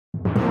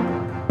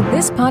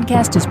This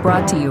podcast is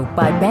brought to you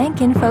by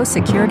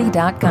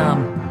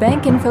BankInfoSecurity.com.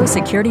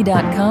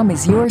 BankInfoSecurity.com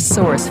is your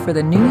source for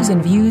the news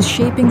and views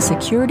shaping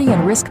security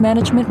and risk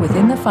management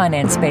within the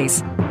finance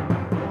space.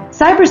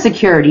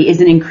 Cybersecurity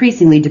is an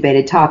increasingly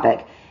debated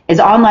topic as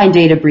online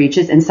data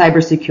breaches and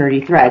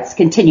cybersecurity threats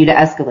continue to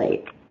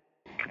escalate.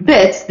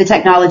 BITS, the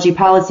Technology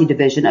Policy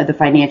Division of the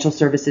Financial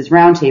Services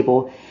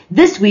Roundtable,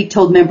 this week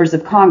told members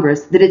of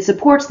Congress that it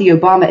supports the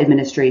Obama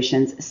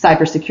administration's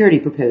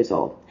cybersecurity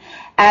proposal,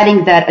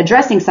 adding that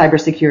addressing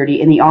cybersecurity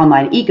in the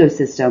online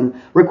ecosystem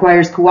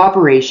requires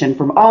cooperation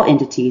from all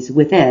entities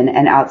within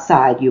and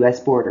outside U.S.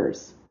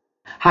 borders.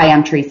 Hi,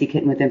 I'm Tracy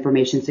Kitten with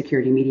Information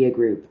Security Media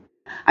Group.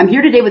 I'm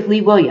here today with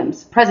Lee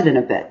Williams, president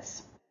of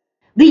BITS.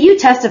 Lee, you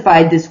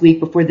testified this week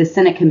before the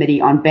Senate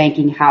Committee on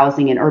Banking,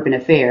 Housing, and Urban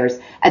Affairs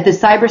at the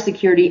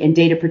Cybersecurity and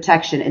Data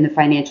Protection in the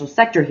Financial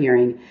Sector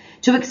hearing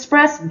to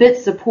express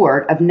BITS'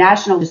 support of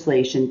national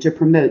legislation to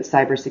promote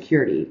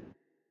cybersecurity.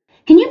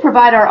 Can you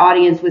provide our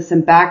audience with some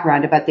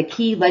background about the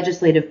key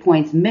legislative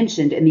points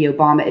mentioned in the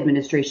Obama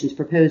administration's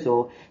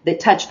proposal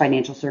that touch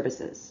financial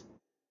services?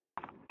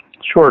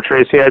 Sure,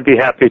 Tracy, I'd be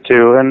happy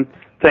to, and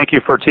thank you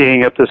for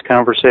teeing up this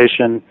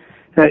conversation.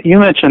 You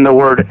mentioned the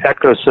word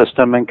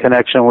ecosystem in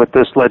connection with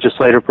this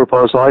legislative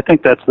proposal. I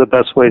think that's the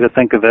best way to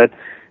think of it,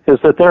 is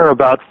that there are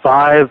about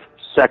 5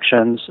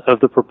 sections of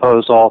the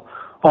proposal,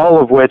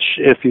 all of which,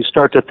 if you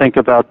start to think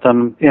about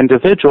them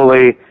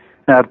individually,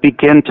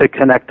 begin to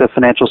connect the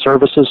financial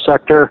services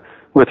sector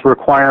with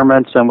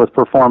requirements and with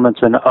performance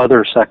in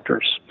other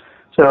sectors.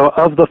 So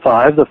of the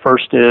 5, the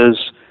first is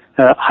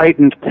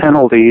heightened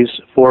penalties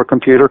for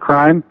computer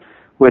crime,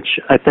 which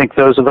I think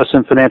those of us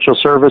in financial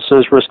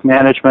services, risk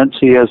management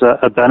see as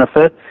a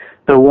benefit.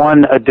 The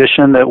one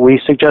addition that we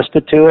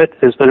suggested to it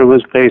is that it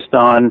was based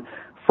on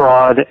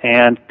fraud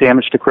and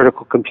damage to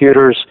critical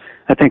computers.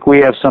 I think we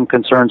have some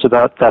concerns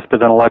about theft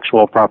of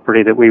intellectual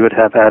property that we would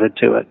have added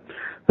to it.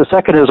 The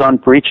second is on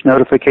breach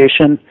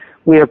notification.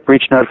 We have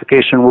breach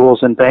notification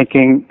rules in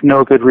banking.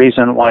 No good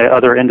reason why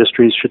other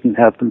industries shouldn't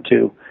have them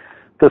too.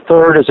 The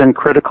third is in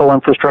critical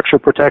infrastructure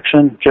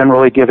protection,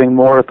 generally giving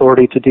more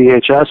authority to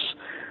DHS.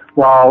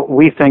 While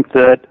we think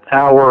that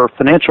our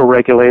financial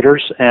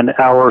regulators and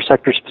our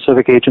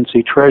sector-specific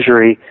agency,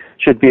 Treasury,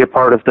 should be a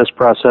part of this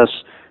process,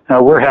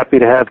 we're happy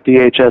to have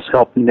DHS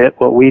help knit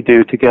what we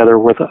do together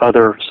with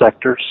other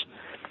sectors.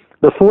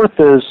 The fourth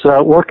is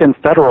work in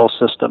federal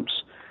systems.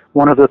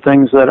 One of the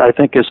things that I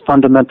think is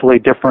fundamentally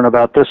different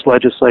about this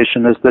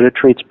legislation is that it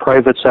treats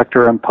private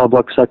sector and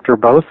public sector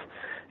both.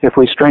 If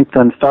we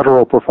strengthen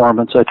federal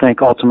performance, I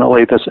think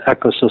ultimately this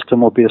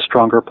ecosystem will be a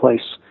stronger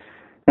place.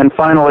 And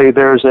finally,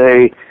 there's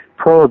a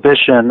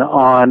prohibition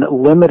on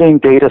limiting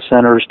data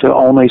centers to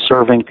only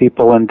serving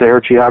people in their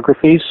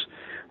geographies,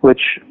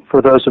 which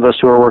for those of us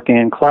who are working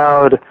in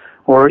cloud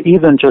or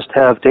even just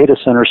have data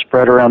centers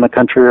spread around the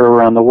country or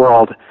around the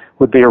world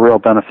would be a real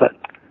benefit.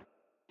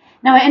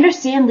 Now, I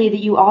understand, Lee,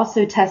 that you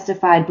also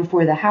testified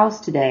before the House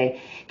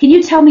today. Can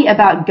you tell me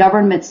about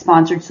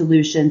government-sponsored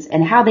solutions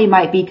and how they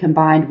might be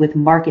combined with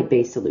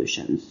market-based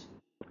solutions?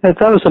 That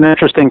was an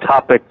interesting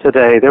topic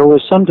today. There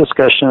was some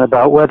discussion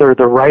about whether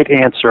the right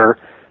answer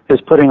is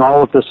putting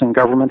all of this in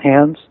government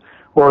hands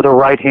or the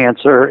right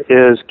answer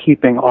is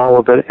keeping all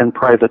of it in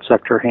private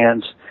sector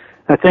hands.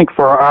 I think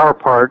for our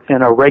part,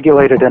 in a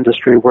regulated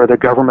industry where the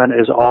government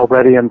is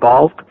already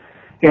involved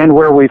and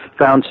where we've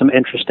found some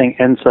interesting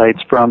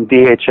insights from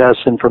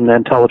DHS and from the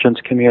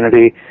intelligence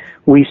community,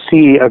 we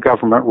see a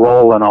government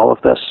role in all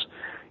of this.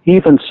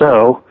 Even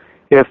so,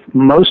 if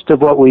most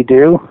of what we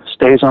do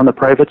stays on the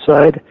private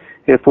side,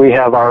 if we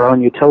have our own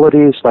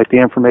utilities like the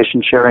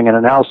Information Sharing and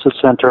Analysis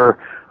Center,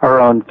 our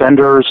own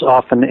vendors,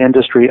 often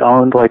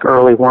industry-owned like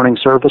Early Warning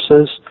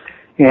Services,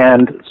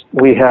 and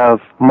we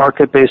have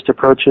market-based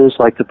approaches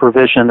like the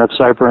provision of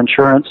cyber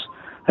insurance,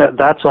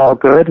 that's all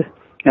good,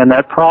 and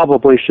that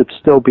probably should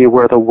still be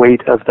where the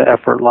weight of the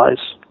effort lies.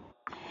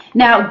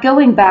 Now,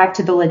 going back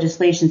to the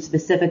legislation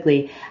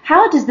specifically,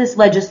 how does this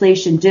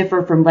legislation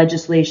differ from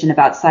legislation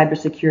about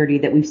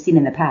cybersecurity that we've seen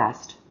in the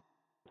past?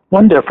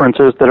 One difference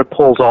is that it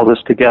pulls all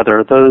this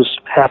together. Those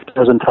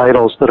half-dozen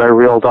titles that I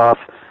reeled off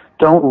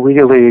don't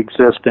really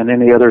exist in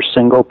any other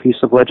single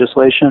piece of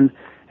legislation.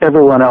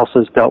 Everyone else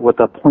has dealt with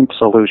a point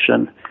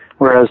solution,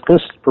 whereas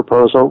this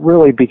proposal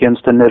really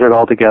begins to knit it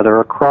all together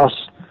across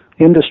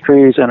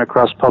industries and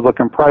across public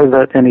and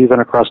private and even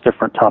across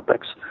different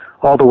topics,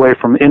 all the way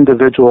from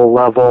individual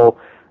level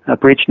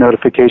breach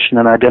notification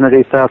and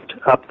identity theft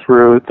up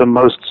through the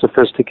most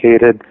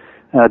sophisticated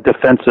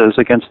defenses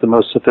against the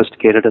most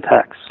sophisticated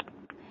attacks.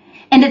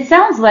 And it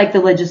sounds like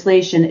the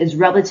legislation is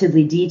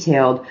relatively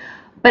detailed,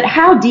 but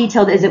how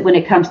detailed is it when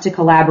it comes to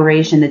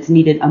collaboration that's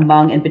needed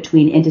among and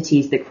between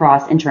entities that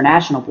cross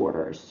international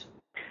borders?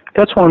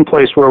 That's one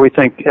place where we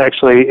think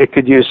actually it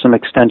could use some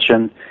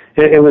extension.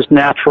 It was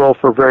natural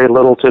for very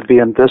little to be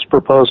in this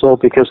proposal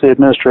because the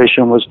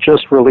administration was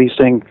just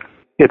releasing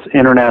its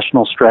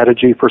international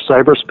strategy for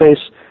cyberspace,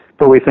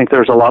 but we think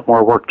there's a lot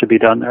more work to be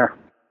done there.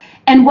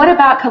 And what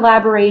about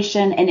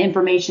collaboration and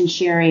information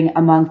sharing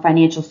among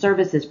financial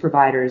services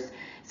providers,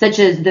 such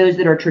as those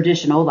that are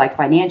traditional, like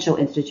financial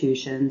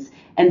institutions,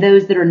 and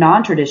those that are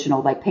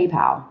non-traditional, like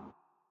PayPal?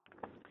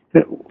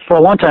 For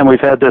a long time, we've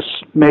had this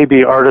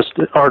maybe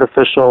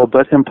artificial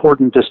but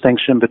important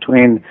distinction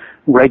between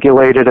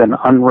regulated and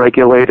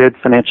unregulated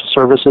financial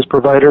services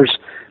providers,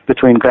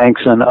 between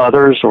banks and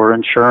others, or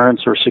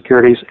insurance or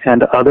securities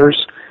and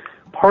others.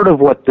 Part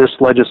of what this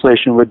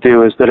legislation would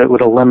do is that it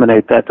would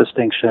eliminate that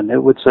distinction.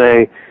 It would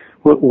say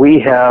we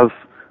have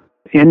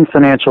in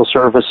financial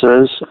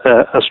services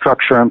a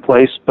structure in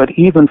place, but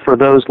even for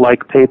those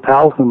like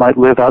PayPal who might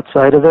live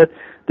outside of it,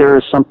 there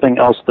is something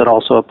else that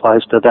also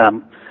applies to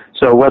them.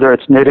 So whether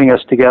it's knitting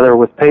us together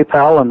with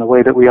PayPal and the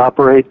way that we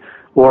operate,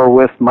 or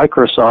with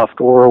Microsoft,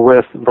 or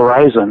with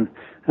Verizon,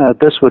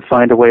 this would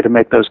find a way to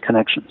make those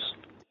connections.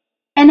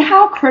 And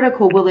how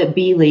critical will it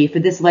be, Lee, for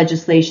this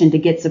legislation to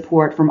get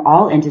support from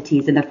all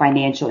entities in the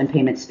financial and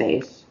payment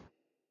space?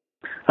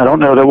 I don't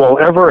know that we'll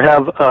ever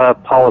have a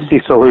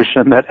policy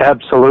solution that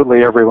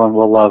absolutely everyone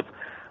will love,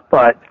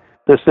 but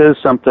this is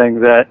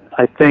something that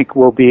I think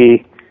will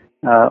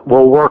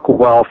work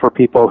well for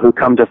people who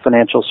come to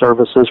financial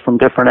services from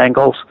different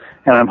angles,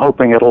 and I'm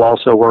hoping it'll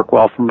also work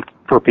well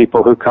for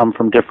people who come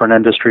from different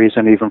industries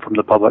and even from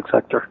the public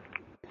sector.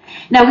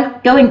 Now,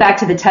 going back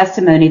to the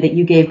testimony that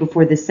you gave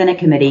before the Senate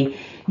committee,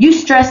 you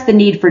stressed the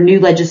need for new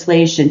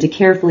legislation to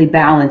carefully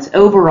balance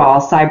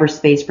overall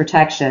cyberspace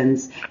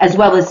protections as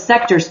well as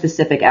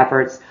sector-specific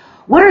efforts.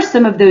 What are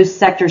some of those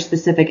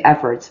sector-specific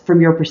efforts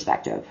from your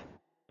perspective?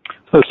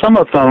 So some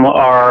of them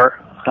are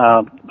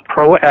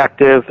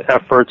proactive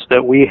efforts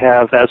that we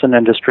have as an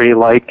industry,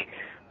 like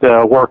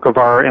the work of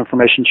our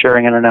Information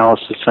Sharing and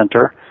Analysis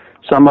Center.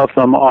 Some of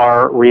them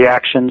are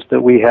reactions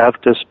that we have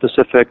to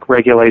specific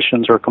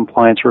regulations or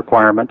compliance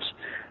requirements,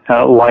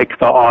 like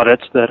the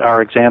audits that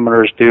our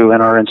examiners do in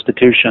our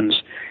institutions.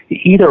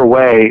 Either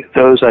way,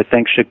 those I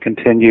think should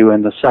continue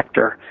in the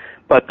sector.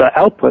 But the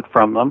output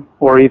from them,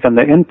 or even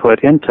the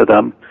input into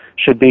them,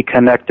 should be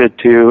connected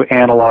to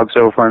analogs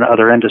over in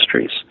other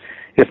industries.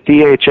 If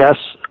DHS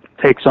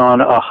takes on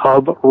a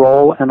hub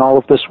role in all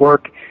of this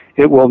work,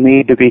 it will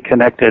need to be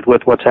connected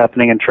with what's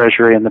happening in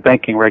Treasury and the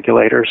banking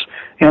regulators,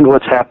 and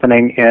what's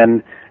happening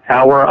in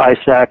our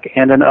ISAC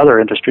and in other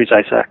industries'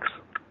 ISACs.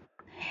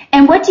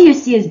 And what do you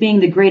see as being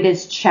the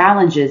greatest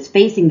challenges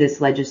facing this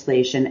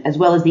legislation, as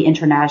well as the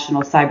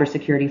international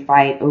cybersecurity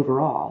fight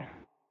overall?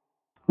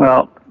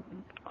 Well,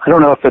 I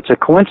don't know if it's a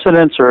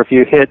coincidence or if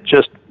you hit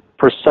just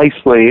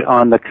precisely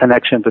on the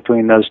connection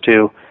between those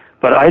two,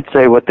 but I'd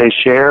say what they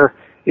share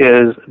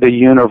is the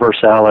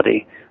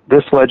universality.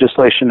 This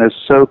legislation is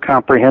so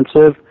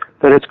comprehensive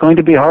that it's going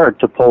to be hard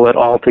to pull it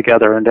all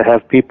together and to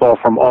have people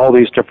from all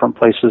these different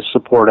places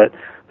support it.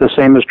 The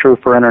same is true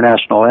for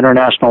international.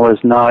 International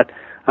is not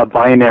a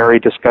binary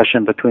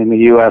discussion between the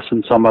U.S.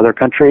 and some other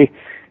country.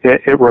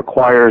 It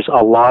requires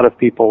a lot of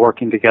people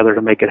working together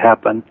to make it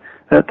happen.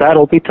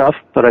 That'll be tough,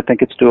 but I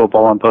think it's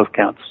doable on both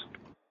counts.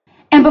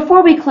 And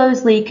before we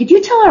close, Lee, could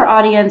you tell our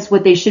audience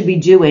what they should be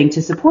doing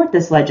to support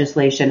this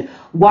legislation?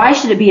 Why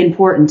should it be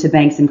important to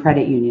banks and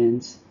credit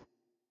unions?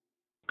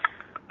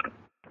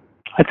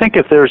 I think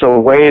if there's a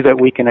way that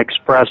we can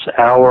express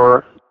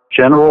our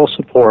general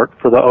support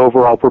for the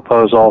overall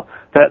proposal,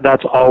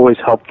 that's always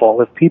helpful.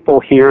 If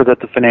people hear that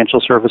the financial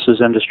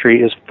services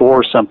industry is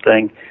for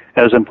something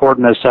as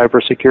important as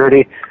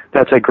cybersecurity,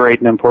 that's a great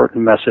and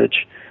important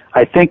message.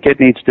 I think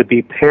it needs to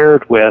be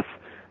paired with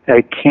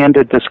a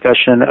candid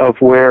discussion of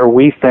where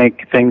we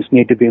think things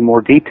need to be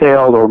more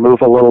detailed or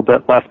move a little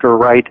bit left or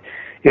right.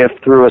 If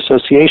through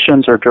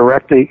associations or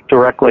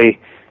directly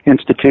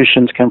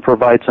institutions can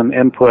provide some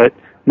input,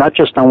 not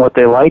just on what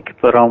they like,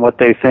 but on what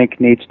they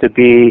think needs to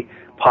be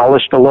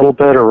polished a little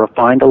bit or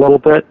refined a little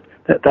bit,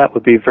 that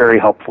would be very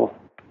helpful.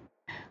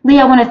 Lee,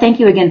 I want to thank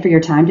you again for your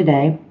time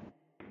today.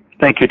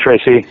 Thank you,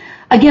 Tracy.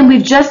 Again,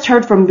 we've just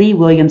heard from Lee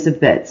Williams of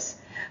BITS.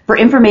 For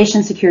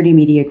Information Security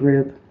Media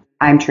Group,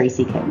 I'm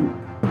Tracy Kitten.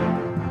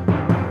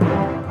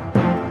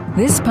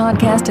 This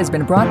podcast has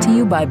been brought to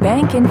you by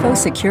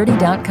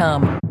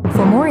BankInfoSecurity.com.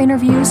 For more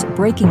interviews,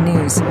 breaking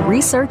news,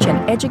 research,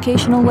 and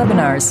educational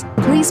webinars,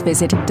 please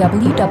visit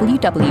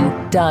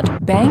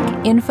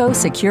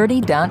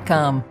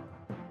www.bankinfosecurity.com.